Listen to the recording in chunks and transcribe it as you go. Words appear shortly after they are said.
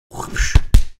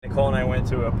Nicole and I went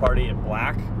to a party at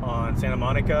Black on Santa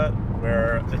Monica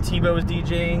where Atiba was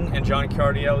DJing and John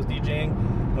Cardiel was DJing,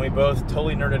 and we both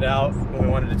totally nerded out when we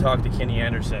wanted to talk to Kenny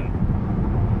Anderson.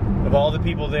 Of all the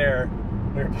people there,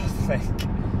 we were both like,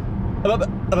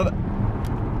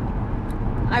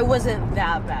 I wasn't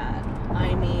that bad.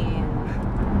 I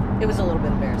mean, it was a little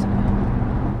bit embarrassing.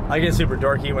 I get super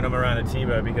dorky when I'm around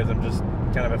Atiba because I'm just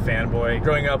kind of a fanboy.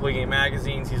 Growing up looking at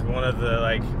magazines, he's one of the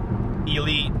like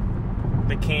elite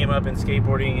that came up in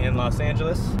skateboarding in Los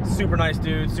Angeles. Super nice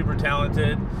dude, super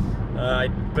talented.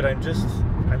 But I'm just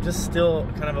still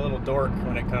kind of a little dork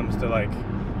when it comes to like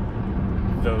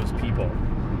those people.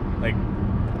 Like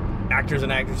actors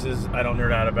and actresses I don't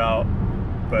nerd out about,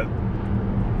 but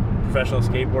professional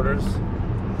skateboarders,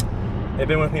 they've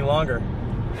been with me longer.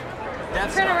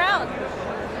 Turn around.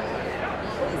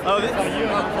 Oh, this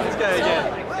guy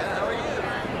again.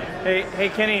 Hey,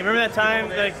 Kenny, remember that time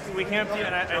like we came up to you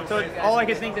and I told you, all I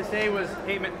could think to say was,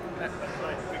 hey man,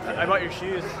 I bought your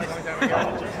shoes a long time ago.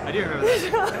 I do remember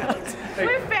that.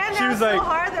 We fanned out so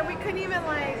hard that we couldn't even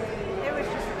like, it was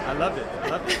just... I loved it.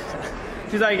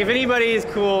 She's like, if anybody is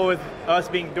cool with us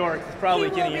being dorks, it's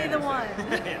probably Kenny Anderson. He will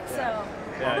be the one. So.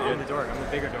 Yeah, you're the dork. I'm the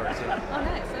bigger dork. So. Oh,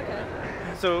 nice. Okay.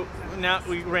 So now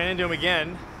we ran into him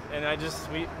again, and it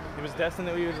was destined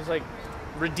that we would just like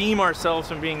redeem ourselves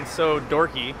from being so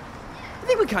dorky. I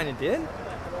think we kind of did.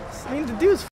 I mean, the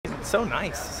dude's so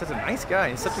nice. He's such a nice guy.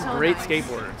 He's such a great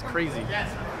skateboarder. It's crazy.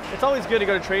 It's always good to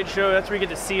go to trade show. That's where you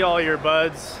get to see all your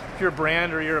buds. If you're a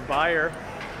brand or you're a buyer,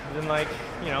 then like,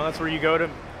 you know, that's where you go to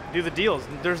do the deals.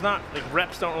 There's not, like,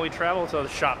 reps don't really travel to the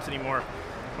shops anymore.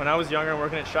 When I was younger and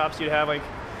working at shops, you'd have like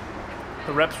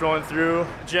the reps rolling through.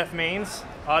 Jeff Main's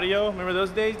audio, remember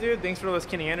those days, dude? Thanks for those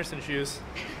Kenny Anderson shoes.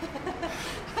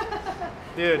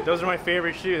 Dude, those are my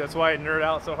favorite shoes. That's why I nerd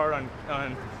out so hard on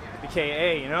the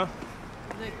KA, you know?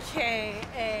 The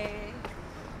KA.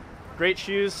 Great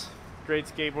shoes, great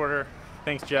skateboarder.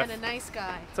 Thanks, Jeff. And a nice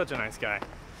guy. Such a nice guy.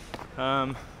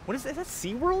 What is that? Is that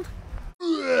SeaWorld?